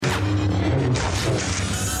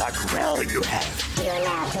Well, you have. You're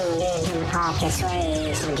now tuned in to the podcast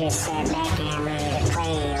ways. We just sat back and ready to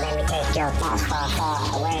play. Let me take your thoughts far,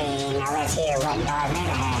 far away. Now let's hear what Darth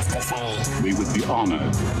Vader has to say. We would be honored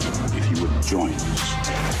if you would join us.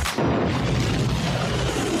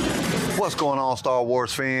 What's going on, Star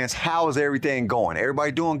Wars fans? How is everything going?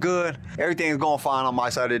 Everybody doing good? Everything's going fine on my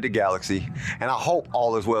side of the galaxy, and I hope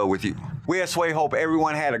all is well with you. We at Sway hope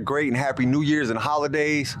everyone had a great and happy New Year's and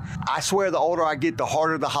holidays. I swear the older I get, the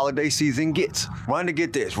harder the holiday season gets. Run to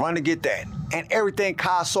get this, run to get that. And everything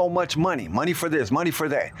costs so much money. Money for this, money for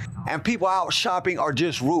that. And people out shopping are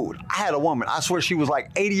just rude. I had a woman, I swear she was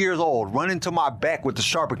like 80 years old, run into my back with the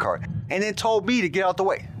shopping cart and then told me to get out the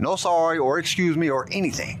way. No sorry or excuse me or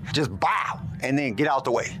anything. Just bow and then get out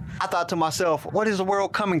the way. I thought to myself, what is the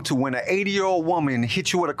world coming to when an 80-year-old woman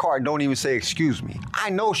hits you with a cart and don't even say excuse me?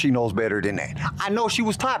 I know she knows better than that. I know she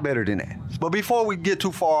was taught better than that. But before we get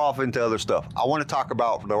too far off into other stuff, I want to talk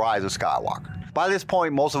about The Rise of Skywalker. By this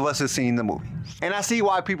point, most of us have seen the movie. And I see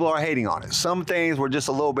why people are hating on it. Some things were just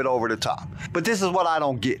a little bit over the top. But this is what I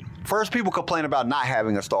don't get. First, people complain about not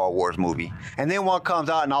having a Star Wars movie. And then one comes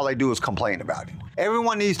out and all they do is complain about it.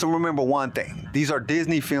 Everyone needs to remember one thing. These are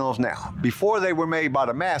Disney films now. Before they were made by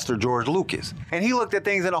the master, George Lucas. And he looked at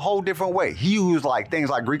things in a whole different way. He used things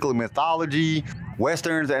like Greek mythology,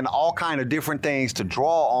 Westerns, and all kind of different things to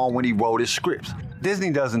draw on when he wrote his scripts.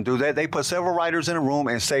 Disney doesn't do that. They put several writers in a room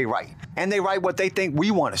and say write. And they write what they think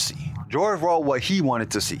we want to see. George wrote what he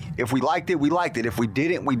wanted to see. If we liked it, we liked it. If we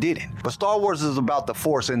didn't, we didn't. But Star Wars is about the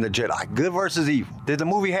Force and the Jedi. Good versus evil. Did the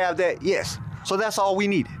movie have that? Yes. So that's all we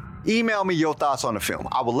needed. Email me your thoughts on the film.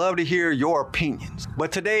 I would love to hear your opinions.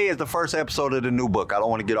 But today is the first episode of the new book. I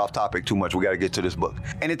don't want to get off topic too much. We got to get to this book.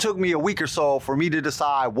 And it took me a week or so for me to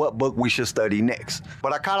decide what book we should study next.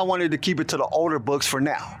 But I kind of wanted to keep it to the older books for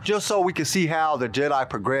now, just so we can see how the Jedi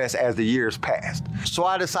progressed as the years passed. So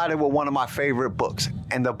I decided with one of my favorite books.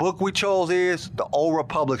 And the book we chose is The Old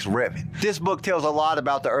Republic's Revan. This book tells a lot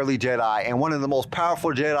about the early Jedi and one of the most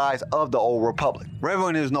powerful Jedis of the Old Republic.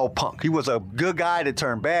 Revan is no punk. He was a good guy that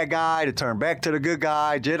turned bad guy, to turn back to the good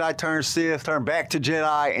guy, Jedi turned Sith, turned back to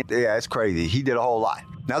Jedi. And yeah, it's crazy. He did a whole lot.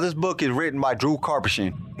 Now this book is written by Drew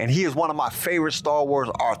Karpyshyn, and he is one of my favorite Star Wars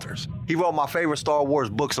authors. He wrote my favorite Star Wars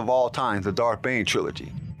books of all time, the Darth Bane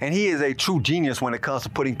trilogy. And he is a true genius when it comes to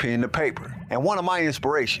putting pen to paper, and one of my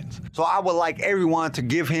inspirations. So I would like everyone to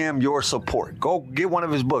give him your support. Go get one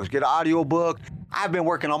of his books, get an audio book. I've been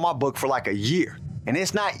working on my book for like a year, and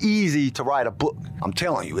it's not easy to write a book. I'm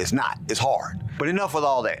telling you, it's not. It's hard. But enough with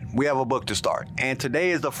all that. We have a book to start. And today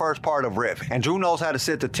is the first part of Revan. And Drew knows how to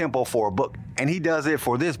set the tempo for a book. And he does it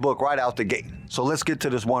for this book right out the gate. So let's get to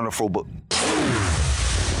this wonderful book.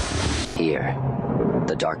 Here,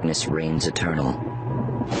 the darkness reigns eternal.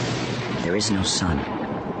 There is no sun,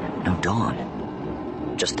 no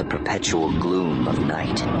dawn, just the perpetual gloom of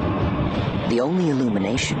night. The only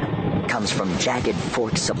illumination comes from jagged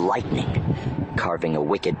forks of lightning, carving a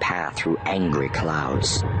wicked path through angry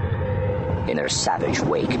clouds. In their savage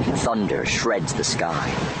wake, thunder shreds the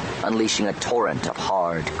sky, unleashing a torrent of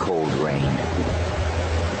hard, cold rain.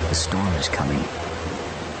 The storm is coming,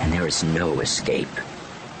 and there is no escape.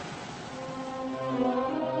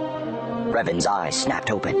 Revan's eyes snapped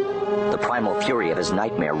open, the primal fury of his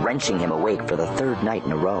nightmare wrenching him awake for the third night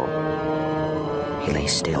in a row. He lay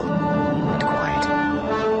still and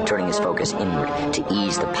quiet, turning his focus inward to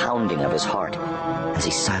ease the pounding of his heart as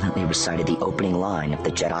he silently recited the opening line of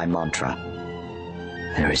the Jedi mantra.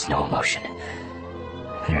 There is no emotion.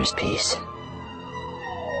 There is peace.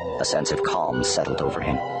 A sense of calm settled over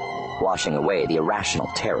him, washing away the irrational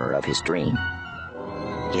terror of his dream.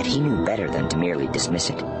 Yet he knew better than to merely dismiss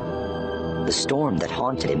it. The storm that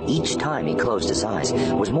haunted him each time he closed his eyes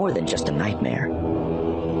was more than just a nightmare.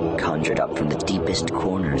 Conjured up from the deepest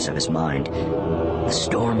corners of his mind, the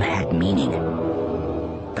storm had meaning.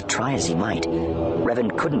 But try as he might,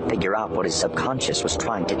 Revan couldn't figure out what his subconscious was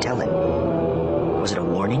trying to tell him. Was it a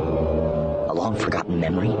warning? A long-forgotten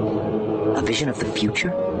memory? A vision of the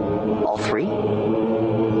future? All three?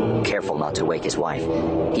 Careful not to wake his wife,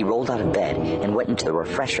 he rolled out of bed and went into the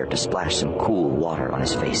refresher to splash some cool water on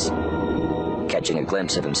his face. Catching a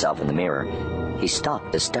glimpse of himself in the mirror, he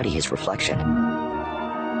stopped to study his reflection.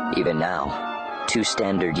 Even now, 2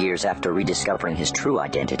 standard years after rediscovering his true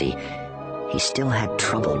identity, he still had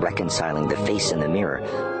trouble reconciling the face in the mirror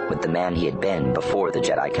with the man he had been before the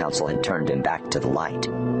Jedi Council had turned him back to the light.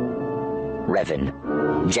 Revan,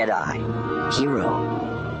 Jedi,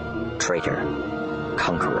 hero, traitor,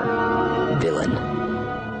 conqueror,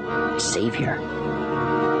 villain, savior.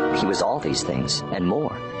 He was all these things and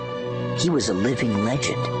more. He was a living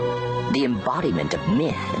legend, the embodiment of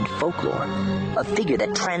myth and folklore, a figure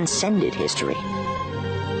that transcended history.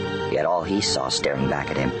 Yet all he saw staring back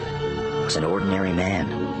at him was an ordinary man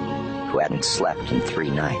who hadn't slept in 3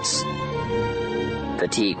 nights.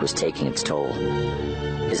 Fatigue was taking its toll.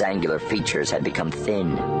 His angular features had become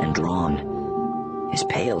thin and drawn. His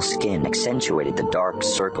pale skin accentuated the dark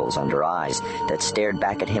circles under eyes that stared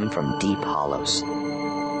back at him from deep hollows.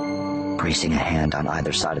 Bracing a hand on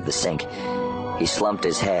either side of the sink, he slumped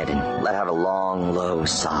his head and let out a long, low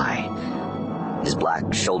sigh. His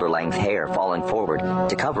black, shoulder-length hair falling forward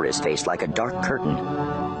to cover his face like a dark curtain.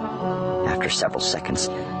 After several seconds,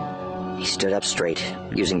 he stood up straight,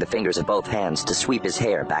 using the fingers of both hands to sweep his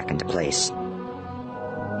hair back into place.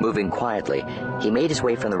 Moving quietly, he made his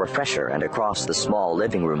way from the refresher and across the small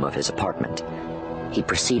living room of his apartment. He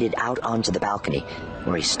proceeded out onto the balcony,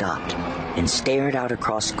 where he stopped and stared out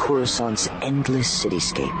across Coruscant's endless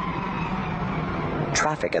cityscape.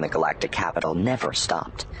 Traffic in the galactic capital never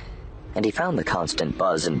stopped, and he found the constant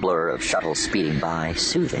buzz and blur of shuttles speeding by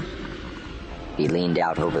soothing. He leaned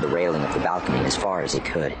out over the railing of the balcony as far as he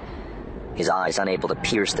could, his eyes unable to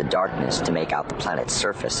pierce the darkness to make out the planet's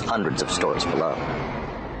surface hundreds of stories below.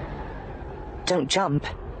 "Don't jump.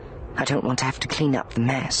 I don't want to have to clean up the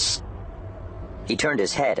mess." He turned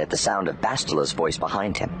his head at the sound of Bastila's voice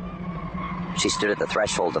behind him. She stood at the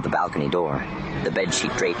threshold of the balcony door, the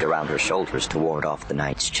bedsheet draped around her shoulders to ward off the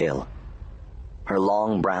night's chill. Her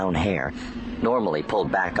long brown hair, normally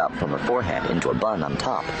pulled back up from her forehead into a bun on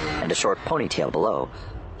top and a short ponytail below,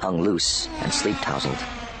 hung loose and sleep-tousled.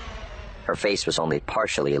 Her face was only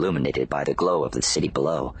partially illuminated by the glow of the city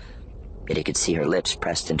below, yet he could see her lips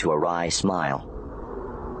pressed into a wry smile.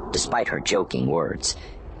 Despite her joking words,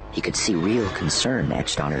 he could see real concern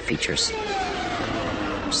etched on her features.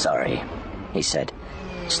 "Sorry," he said,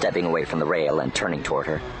 stepping away from the rail and turning toward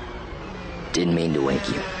her. "Didn't mean to wake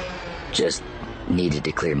you. Just needed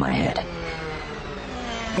to clear my head."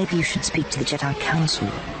 "Maybe you should speak to the Jedi Council,"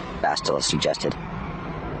 Bastila suggested.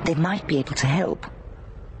 "They might be able to help."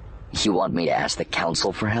 "You want me to ask the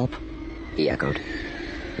Council for help?" he echoed.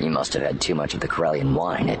 "You must have had too much of the Corellian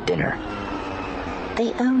wine at dinner."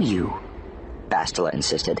 "They owe you," Bastila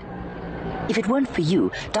insisted. "If it weren't for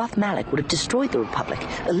you, Darth Malak would have destroyed the Republic,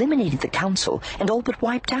 eliminated the Council, and all but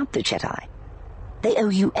wiped out the Jedi. They owe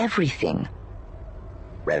you everything."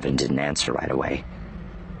 Revan didn't answer right away.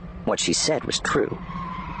 What she said was true.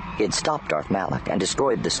 He had stopped Darth Malak and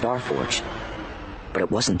destroyed the Starforge. But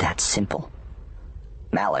it wasn't that simple.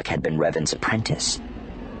 Malak had been Revan's apprentice.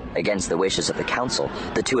 Against the wishes of the Council,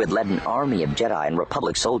 the two had led an army of Jedi and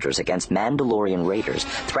Republic soldiers against Mandalorian raiders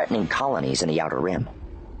threatening colonies in the Outer Rim,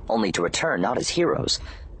 only to return not as heroes,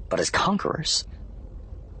 but as conquerors.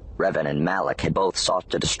 Revan and Malak had both sought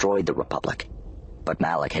to destroy the Republic, but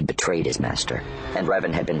Malak had betrayed his master, and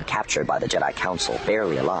Revan had been captured by the Jedi Council,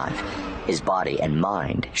 barely alive, his body and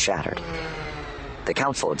mind shattered. The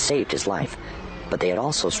Council had saved his life, but they had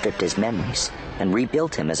also stripped his memories and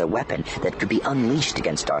rebuilt him as a weapon that could be unleashed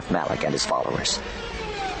against Darth Malak and his followers.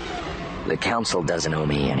 "The Council doesn't owe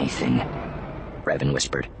me anything," Revan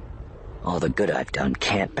whispered. "All the good I've done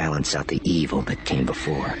can't balance out the evil that came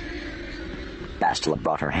before." Bastila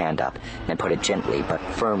brought her hand up and put it gently but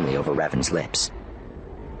firmly over Revan's lips.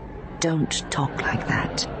 "Don't talk like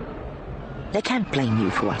that. They can't blame you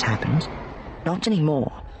for what happened. Not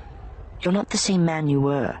anymore. You're not the same man you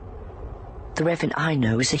were. The Revan I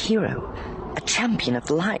know is a hero, a champion of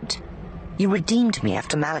the light. You redeemed me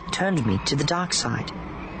after Malak turned me to the dark side."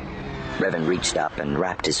 Revan reached up and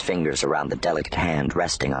wrapped his fingers around the delicate hand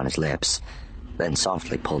resting on his lips, then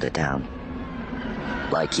softly pulled it down.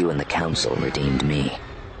 "Like you and the Council redeemed me."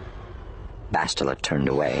 Bastila turned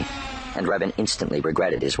away, and Revan instantly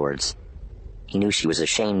regretted his words. He knew she was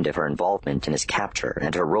ashamed of her involvement in his capture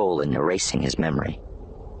and her role in erasing his memory.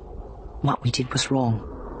 "What we did was wrong.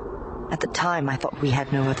 At the time, I thought we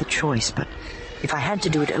had no other choice, but if I had to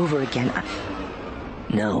do it over again,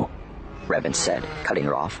 "No," Revan said, cutting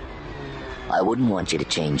her off. "I wouldn't want you to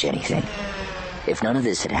change anything. If none of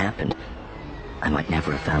this had happened, I might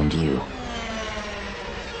never have found you."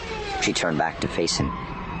 She turned back to face him,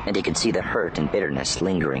 and he could see the hurt and bitterness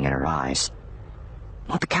lingering in her eyes.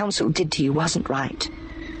 "What the Council did to you wasn't right,"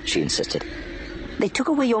 she insisted. "They took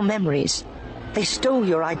away your memories. They stole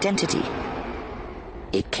your identity."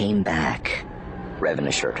 "It came back," Revan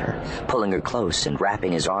assured her, pulling her close and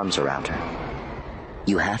wrapping his arms around her.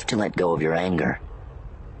 "You have to let go of your anger."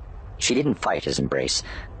 She didn't fight his embrace,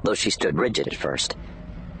 though she stood rigid at first.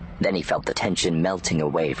 Then he felt the tension melting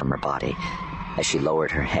away from her body as she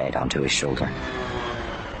lowered her head onto his shoulder.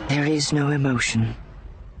 "There is no emotion.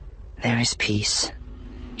 There is peace,"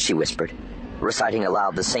 she whispered, reciting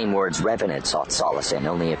aloud the same words Revan had sought solace in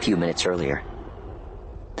only a few minutes earlier.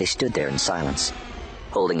 They stood there in silence,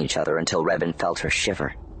 holding each other until Revan felt her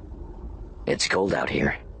shiver. "It's cold out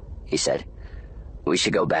here," he said. "We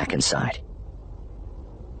should go back inside."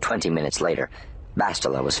 20 minutes later,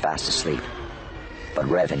 Bastila was fast asleep, but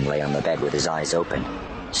Revan lay on the bed with his eyes open,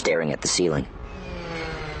 staring at the ceiling.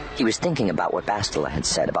 He was thinking about what Bastila had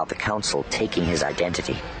said about the Council taking his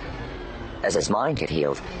identity. As his mind had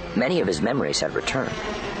healed, many of his memories had returned,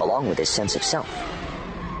 along with his sense of self.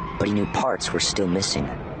 But he knew parts were still missing,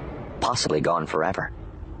 possibly gone forever.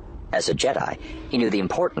 As a Jedi, he knew the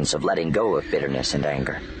importance of letting go of bitterness and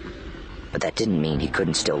anger. But that didn't mean he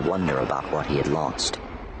couldn't still wonder about what he had lost.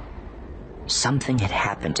 Something had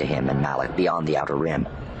happened to him and Malak beyond the Outer Rim.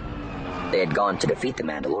 They had gone to defeat the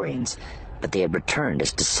Mandalorians, but they had returned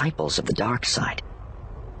as disciples of the dark side.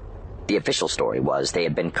 The official story was they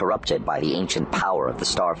had been corrupted by the ancient power of the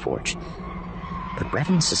Starforge. But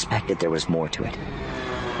Revan suspected there was more to it,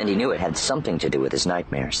 and he knew it had something to do with his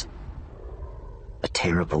nightmares. A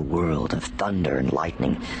terrible world of thunder and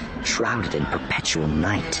lightning, shrouded in perpetual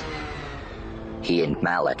night. He and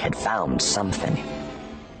Malak had found something.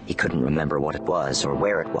 He couldn't remember what it was or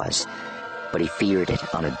where it was, but he feared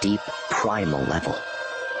it on a deep, primal level.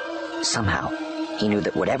 Somehow, he knew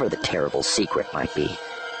that whatever the terrible secret might be,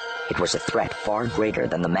 it was a threat far greater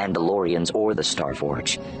than the Mandalorians or the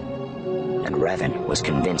Starforge. And Revan was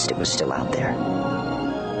convinced it was still out there.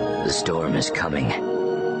 The storm is coming,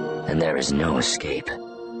 and there is no escape.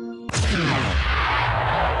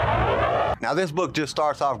 Now this book just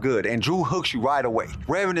starts off good, and Drew hooks you right away.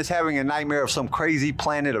 Revan is having a nightmare of some crazy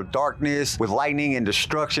planet of darkness with lightning and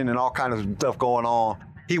destruction and all kinds of stuff going on.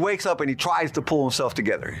 He wakes up and he tries to pull himself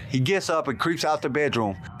together. He gets up and creeps out the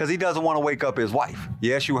bedroom because he doesn't want to wake up his wife.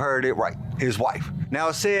 Yes, you heard it right, his wife. Now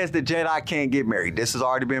it says the Jedi can't get married. This has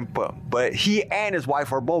already been put, but he and his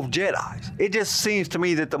wife are both Jedis. It just seems to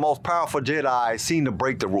me that the most powerful Jedi seem to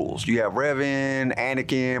break the rules. You have Revan,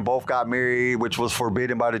 Anakin, both got married, which was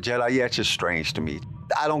forbidden by the Jedi. Yeah, it's just strange to me.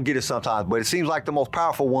 I don't get it sometimes, but it seems like the most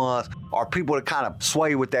powerful ones are people that kind of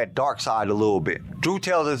sway with that dark side a little bit. Drew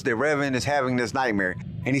tells us that Revan is having this nightmare,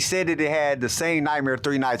 and he said that it had the same nightmare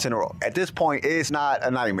 3 nights in a row. At this point, it's not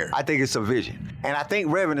a nightmare. I think it's a vision. And I think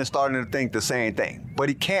Revan is starting to think the same thing. But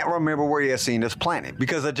he can't remember where he has seen this planet,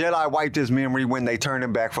 because the Jedi wiped his memory when they turned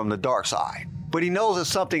him back from the dark side. But he knows that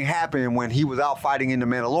something happened when he was out fighting in the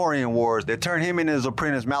Mandalorian Wars that turned him and his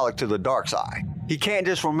apprentice Malak to the dark side. He can't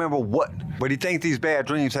just remember what, but he thinks these bad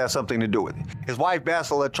dreams have something to do with it. His wife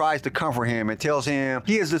Bastila tries to comfort him and tells him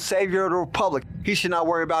he is the savior of the Republic. He should not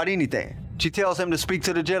worry about anything. She tells him to speak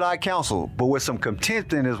to the Jedi Council, but with some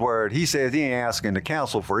contempt in his word, he says he ain't asking the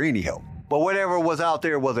Council for any help. But whatever was out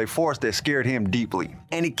there was a force that scared him deeply,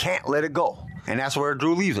 and he can't let it go. And that's where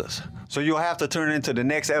Drew leaves us. So you'll have to turn into the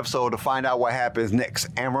next episode to find out what happens next.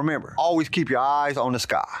 And remember, always keep your eyes on the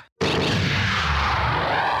sky.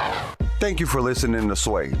 Thank you for listening to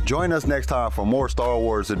Sway. Join us next time for more Star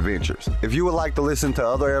Wars adventures. If you would like to listen to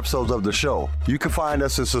other episodes of the show, you can find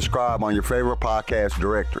us and subscribe on your favorite podcast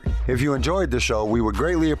directory. If you enjoyed the show, we would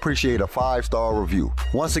greatly appreciate a 5-star review.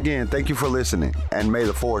 Once again, thank you for listening, and may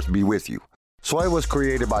the Force be with you. Sway was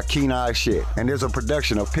created by Keen Eye Shit and is a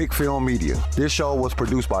production of Pick Film Media. This show was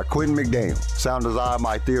produced by Quentin McDaniel, sound design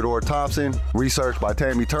by Theodore Thompson, research by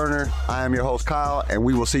Tammy Turner. I am your host Kyle, and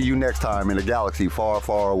we will see you next time in a galaxy far,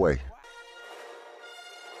 far away.